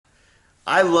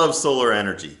I love solar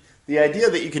energy. The idea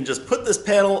that you can just put this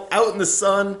panel out in the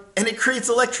sun and it creates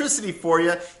electricity for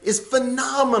you is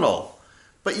phenomenal.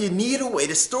 But you need a way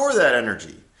to store that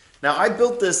energy. Now, I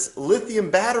built this lithium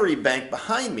battery bank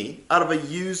behind me out of a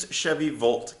used Chevy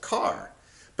Volt car.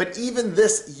 But even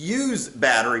this used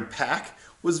battery pack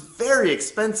was very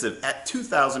expensive at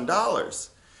 $2,000.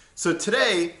 So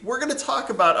today, we're going to talk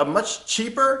about a much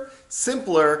cheaper,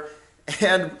 simpler,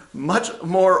 and much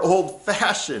more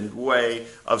old-fashioned way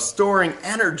of storing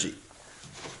energy.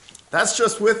 That's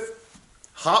just with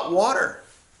hot water.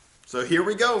 So here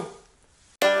we go.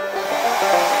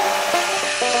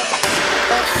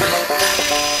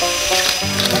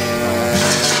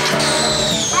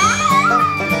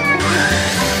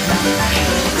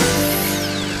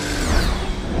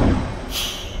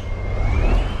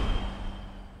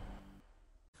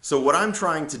 So what I'm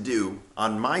trying to do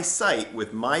on my site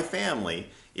with my family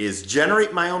is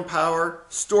generate my own power,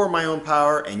 store my own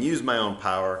power, and use my own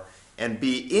power, and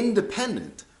be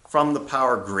independent from the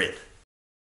power grid.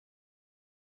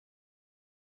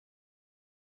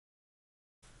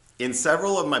 In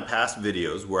several of my past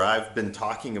videos where I've been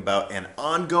talking about an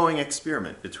ongoing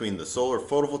experiment between the solar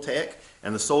photovoltaic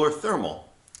and the solar thermal,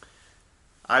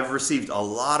 I've received a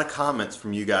lot of comments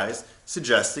from you guys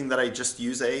suggesting that I just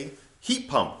use a heat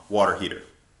pump water heater.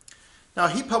 Now, a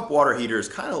heat pump water heater is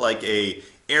kind of like a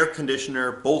air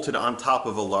conditioner bolted on top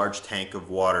of a large tank of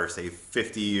water, say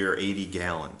 50 or 80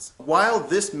 gallons. While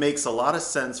this makes a lot of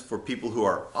sense for people who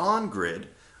are on grid,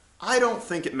 I don't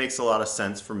think it makes a lot of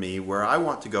sense for me where I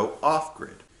want to go off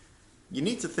grid. You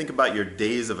need to think about your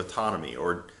days of autonomy,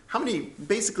 or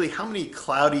basically how many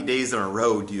cloudy days in a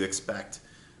row do you expect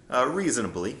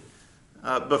reasonably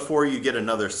before you get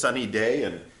another sunny day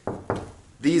and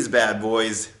these bad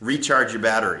boys recharge your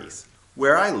batteries.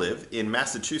 Where I live in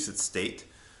Massachusetts state,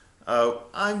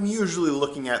 I'm usually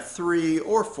looking at 3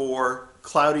 or 4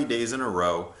 cloudy days in a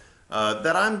row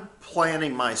that I'm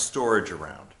planning my storage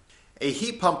around. A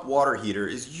heat pump water heater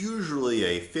is usually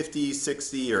a 50,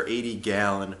 60, or 80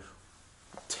 gallon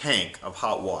tank of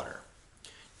hot water.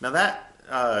 Now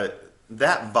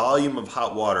that volume of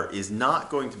hot water is not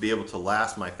going to be able to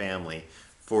last my family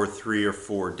for 3 or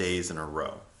 4 days in a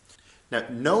row. Now,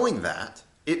 knowing that,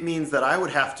 it means that I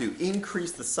would have to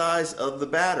increase the size of the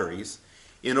batteries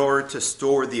in order to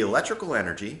store the electrical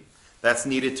energy that's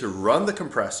needed to run the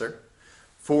compressor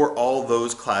for all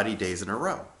those cloudy days in a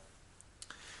row.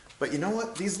 But you know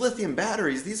what? These lithium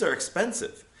batteries, these are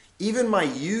expensive. Even my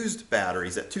used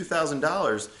batteries at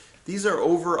 $2,000, these are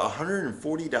over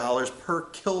 $140 per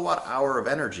kilowatt hour of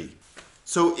energy.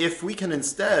 So if we can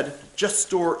instead just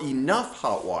store enough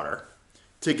hot water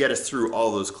to get us through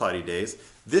all those cloudy days,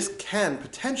 this can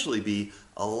potentially be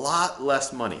a lot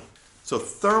less money. So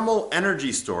thermal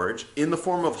energy storage in the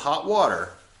form of hot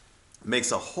water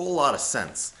makes a whole lot of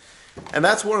sense. And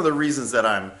that's one of the reasons that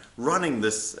I'm running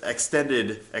this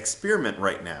extended experiment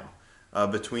right now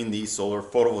between the solar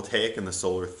photovoltaic and the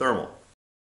solar thermal.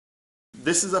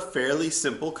 This is a fairly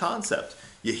simple concept.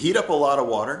 You heat up a lot of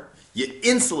water, you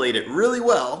insulate it really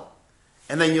well,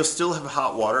 and then you'll still have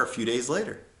hot water a few days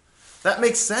later. That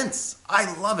makes sense.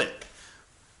 I love it.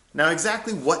 Now,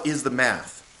 exactly what is the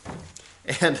math?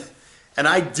 And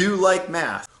I do like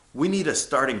math. We need a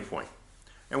starting point.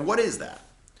 And what is that?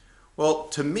 Well,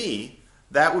 to me,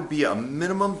 that would be a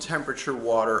minimum temperature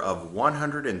water of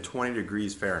 120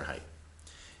 degrees Fahrenheit.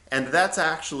 And that's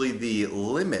actually the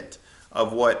limit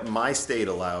of what my state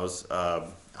allows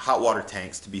hot water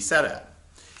tanks to be set at.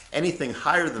 Anything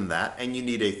higher than that, and you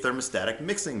need a thermostatic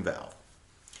mixing valve.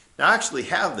 Now, I actually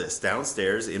have this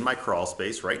downstairs in my crawl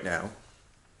space right now,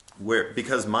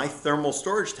 because my thermal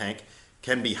storage tank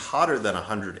can be hotter than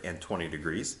 120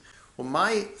 degrees. Well,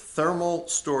 my thermal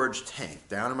storage tank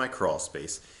down in my crawl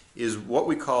space is what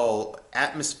we call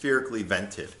atmospherically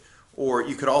vented, or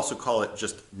you could also call it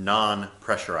just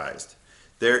non-pressurized.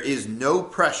 There is no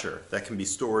pressure that can be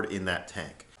stored in that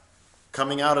tank.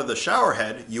 Coming out of the shower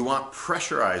head, you want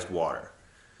pressurized water.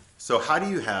 So how do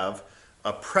you have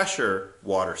a pressure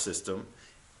water system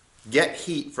get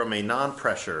heat from a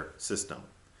non-pressure system?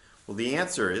 Well, the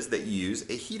answer is that you use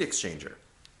a heat exchanger.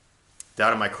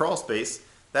 Down in my crawl space,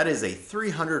 that is a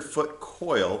 300-foot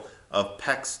coil of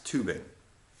PEX tubing.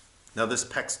 Now, this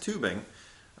PEX tubing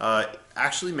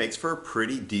actually makes for a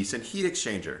pretty decent heat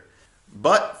exchanger.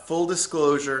 But full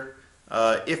disclosure,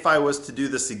 if I was to do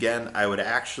this again, I would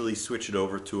actually switch it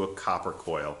over to a copper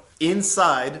coil.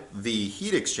 Inside the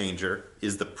heat exchanger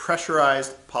is the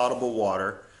pressurized potable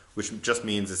water, which just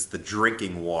means it's the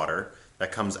drinking water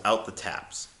that comes out the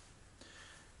taps.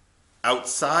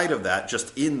 Outside of that,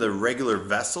 just in the regular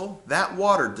vessel, that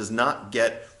water does not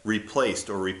get replaced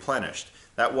or replenished.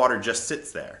 That water just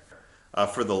sits there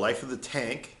for the life of the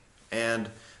tank and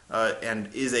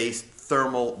is a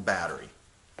thermal battery.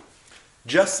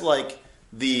 Just like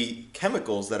the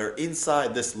chemicals that are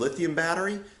inside this lithium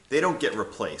battery, they don't get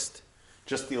replaced.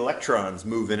 Just the electrons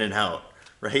move in and out,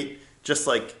 right? Just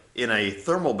like in a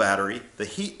thermal battery, the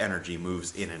heat energy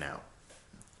moves in and out.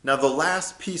 Now, the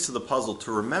last piece of the puzzle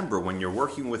to remember when you're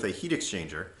working with a heat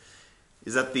exchanger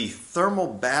is that the thermal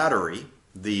battery,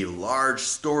 the large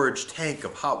storage tank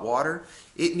of hot water,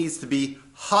 it needs to be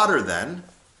hotter than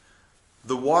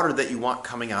the water that you want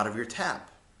coming out of your tap.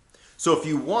 So if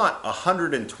you want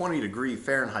 120 degree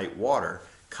Fahrenheit water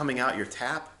coming out your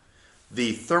tap,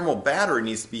 the thermal battery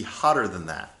needs to be hotter than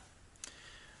that.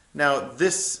 Now,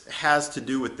 this has to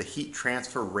do with the heat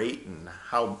transfer rate and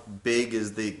how big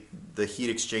is the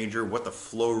heat exchanger, what the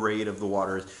flow rate of the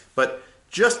water is. But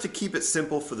just to keep it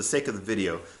simple for the sake of the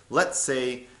video, let's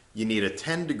say you need a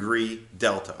 10 degree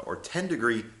delta or 10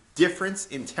 degree difference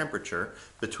in temperature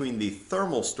between the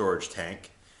thermal storage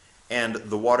tank and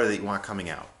the water that you want coming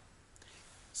out.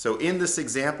 So in this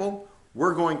example,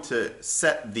 we're going to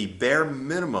set the bare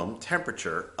minimum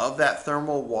temperature of that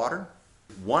thermal water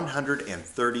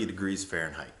 130 degrees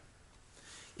Fahrenheit.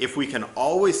 If we can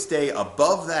always stay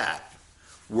above that,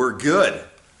 we're good.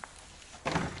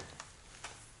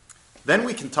 Then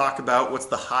we can talk about what's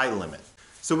the high limit.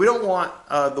 So we don't want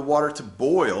the water to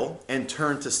boil and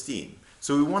turn to steam.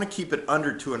 So we want to keep it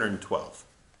under 212.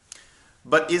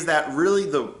 But is that really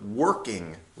the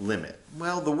working limit?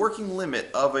 Well, the working limit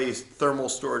of a thermal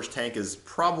storage tank is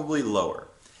probably lower.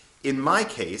 In my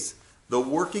case, the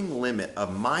working limit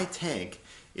of my tank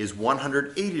is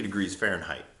 180 degrees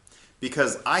Fahrenheit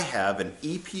because I have an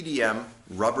EPDM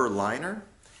rubber liner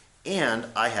and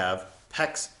I have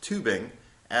PEX tubing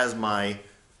as my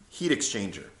heat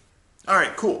exchanger. All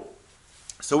right, cool.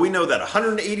 So we know that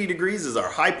 180 degrees is our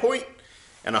high point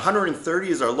and 130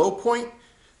 is our low point.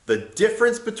 The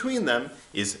difference between them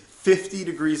is 50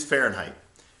 degrees Fahrenheit.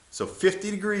 So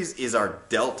 50 degrees is our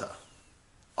delta.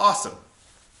 Awesome.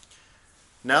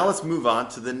 Now let's move on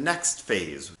to the next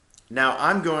phase. Now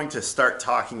I'm going to start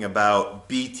talking about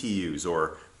BTUs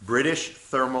or British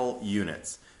Thermal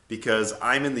Units because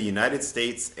I'm in the United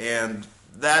States and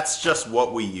that's just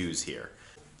what we use here.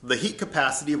 The heat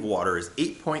capacity of water is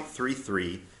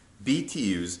 8.33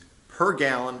 BTUs per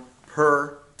gallon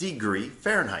per degree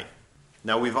Fahrenheit.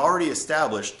 Now we've already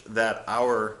established that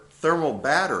our thermal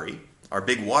battery, our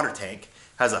big water tank,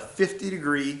 has a 50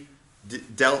 degree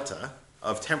delta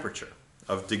of temperature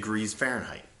of degrees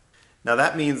Fahrenheit. Now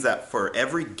that means that for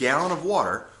every gallon of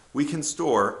water we can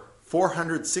store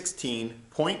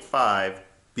 416.5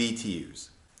 BTUs.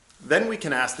 Then we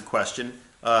can ask the question,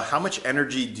 how much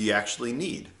energy do you actually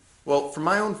need? Well, for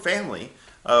my own family,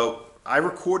 I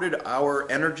recorded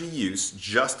our energy use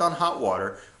just on hot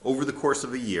water over the course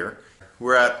of a year.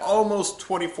 We're at almost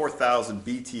 24,000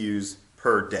 BTUs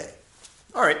per day.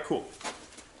 All right, cool.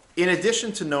 In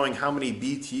addition to knowing how many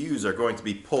BTUs are going to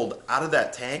be pulled out of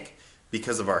that tank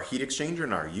because of our heat exchanger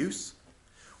and our use,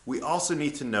 we also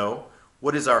need to know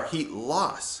what is our heat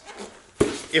loss.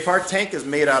 If our tank is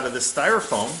made out of this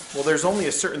styrofoam, well, there's only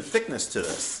a certain thickness to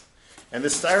this. And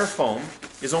this styrofoam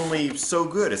is only so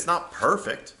good. It's not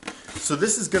perfect. So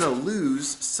this is going to lose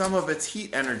some of its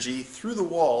heat energy through the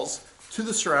walls to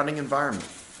the surrounding environment.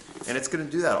 And it's going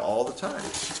to do that all the time.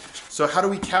 So how do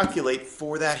we calculate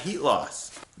for that heat loss?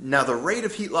 Now the rate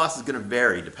of heat loss is going to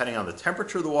vary depending on the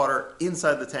temperature of the water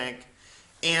inside the tank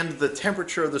and the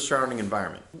temperature of the surrounding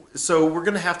environment. So we're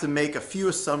going to have to make a few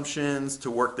assumptions to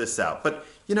work this out. But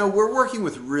you know, we're working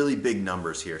with really big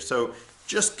numbers here. So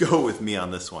just go with me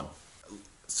on this one.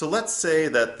 So let's say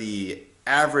that the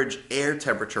average air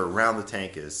temperature around the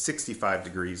tank is 65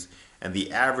 degrees and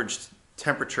the average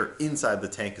temperature inside the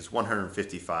tank is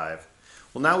 155.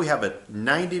 Well, now we have a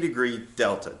 90 degree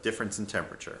delta difference in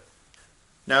temperature.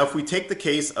 Now if we take the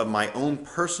case of my own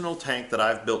personal tank that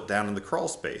I've built down in the crawl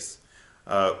space,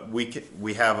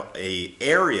 we have an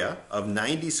area of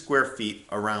 90 square feet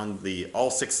around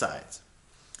all 6 sides.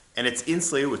 And it's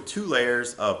insulated with 2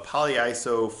 layers of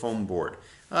polyiso foam board.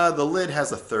 The lid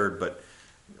has a third, but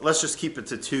let's just keep it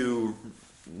to 2,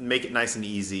 make it nice and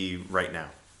easy right now.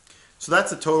 So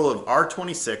that's a total of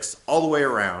R26 all the way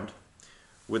around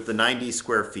with the 90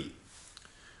 square feet.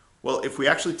 Well, if we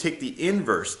actually take the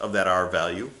inverse of that R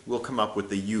value, we'll come up with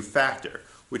the U factor,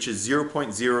 which is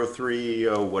 0.03,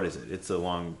 oh, what is it? It's a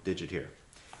long digit here.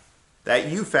 That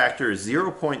U factor is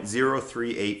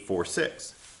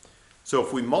 0.03846. So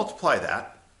if we multiply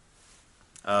that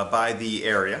by the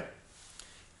area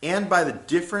and by the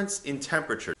difference in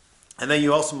temperature, and then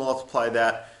you also multiply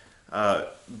that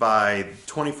by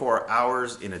 24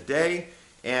 hours in a day,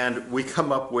 and we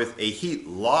come up with a heat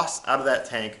loss out of that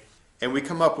tank, and we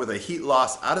come up with a heat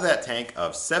loss out of that tank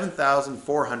of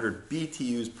 7,400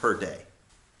 BTUs per day.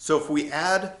 So if we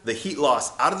add the heat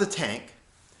loss out of the tank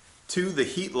to the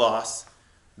heat loss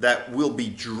that we'll be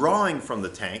drawing from the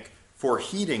tank for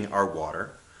heating our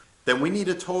water, then we need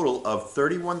a total of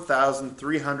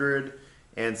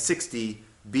 31,360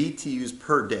 BTUs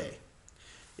per day.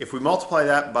 If we multiply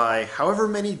that by however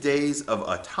many days of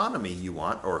autonomy you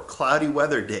want, or cloudy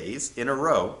weather days in a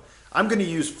row, I'm going to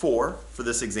use 4 for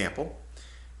this example,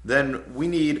 then we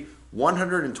need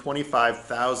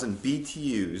 125,000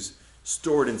 BTUs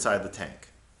stored inside the tank.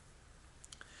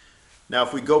 Now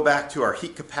if we go back to our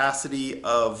heat capacity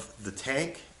of the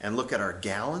tank and look at our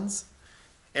gallons,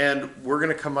 and we're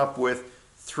going to come up with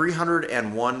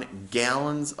 301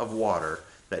 gallons of water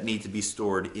that need to be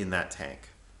stored in that tank.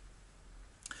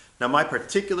 Now my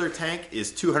particular tank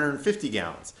is 250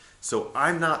 gallons, so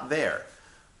I'm not there.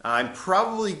 I'm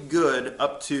probably good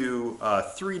up to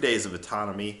 3 days of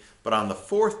autonomy, but on the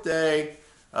 4th day,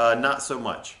 not so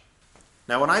much.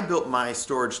 Now when I built my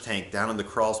storage tank down in the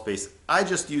crawl space, I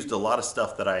just used a lot of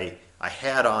stuff that I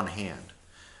had on hand.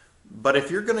 But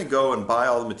if you're going to go and buy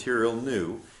all the material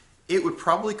new, it would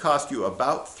probably cost you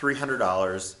about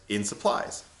 $300 in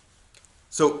supplies.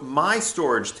 So my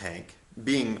storage tank,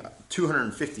 being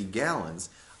 250 gallons,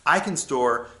 I can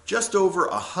store just over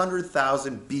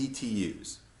 100,000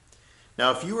 BTUs.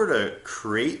 Now if you were to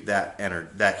create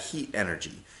that heat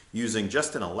energy using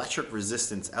just an electric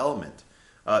resistance element,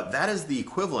 that is the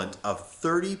equivalent of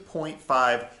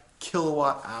 30.5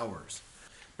 kilowatt hours.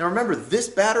 Now remember, this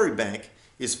battery bank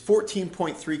is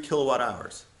 14.3 kilowatt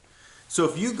hours. So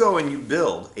if you go and you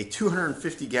build a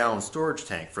 250 gallon storage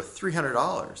tank for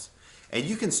 $300 and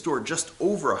you can store just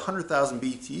over 100,000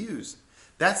 BTUs,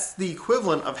 that's the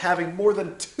equivalent of having more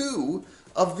than 2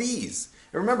 of these.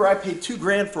 And remember, I paid $2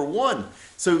 grand for one,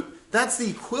 so that's the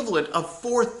equivalent of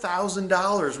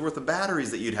 $4,000 worth of batteries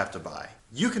that you'd have to buy.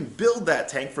 You can build that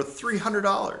tank for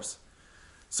 $300.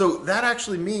 So that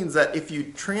actually means that if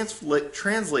you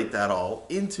translate that all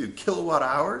into kilowatt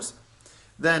hours,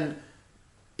 then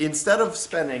instead of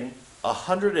spending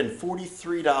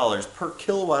 $143 per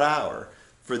kilowatt hour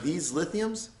for these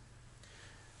lithiums,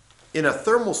 in a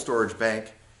thermal storage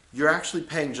bank, you're actually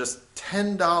paying just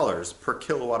 $10 per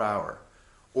kilowatt hour,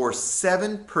 or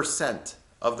 7%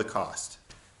 of the cost.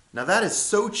 Now that is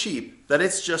so cheap that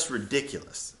it's just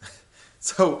ridiculous.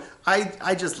 So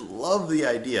I just love the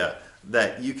idea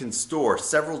that you can store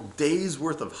several days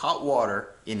worth of hot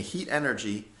water in heat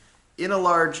energy in a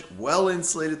large,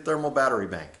 well-insulated thermal battery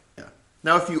bank. Yeah.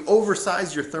 Now if you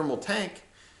oversize your thermal tank,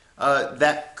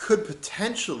 that could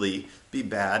potentially be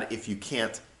bad if you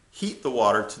can't heat the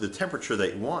water to the temperature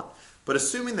that you want. But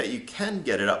assuming that you can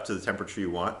get it up to the temperature you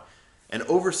want, an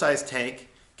oversized tank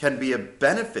can be a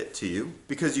benefit to you,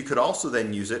 because you could also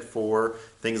then use it for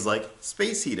things like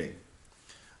space heating,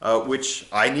 which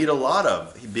I need a lot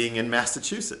of, being in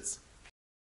Massachusetts.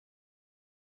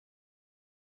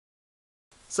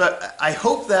 So I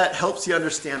hope that helps you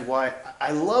understand why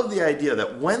I love the idea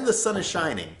that when the sun is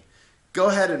shining, go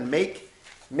ahead and make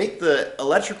the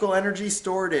electrical energy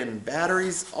stored in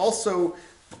batteries, also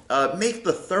make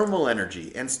the thermal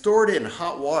energy and store it in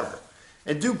hot water,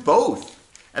 and do both.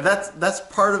 And that's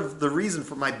part of the reason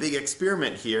for my big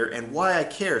experiment here, and why I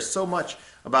care so much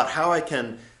about how I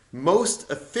can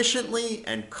most efficiently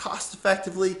and cost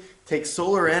effectively take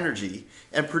solar energy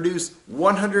and produce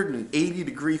 180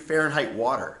 degree Fahrenheit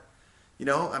water. You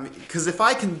know, I mean, because if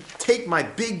I can take my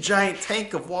big giant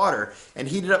tank of water and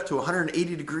heat it up to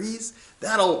 180 degrees,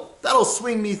 that'll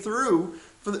swing me through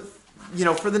for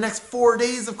the next 4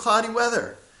 days of cloudy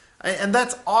weather. And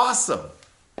that's awesome.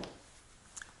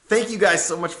 Thank you guys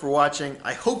so much for watching.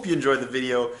 I hope you enjoyed the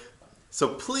video.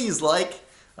 So please like,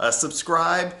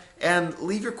 subscribe, and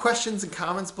leave your questions and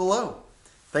comments below.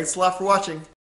 Thanks a lot for watching.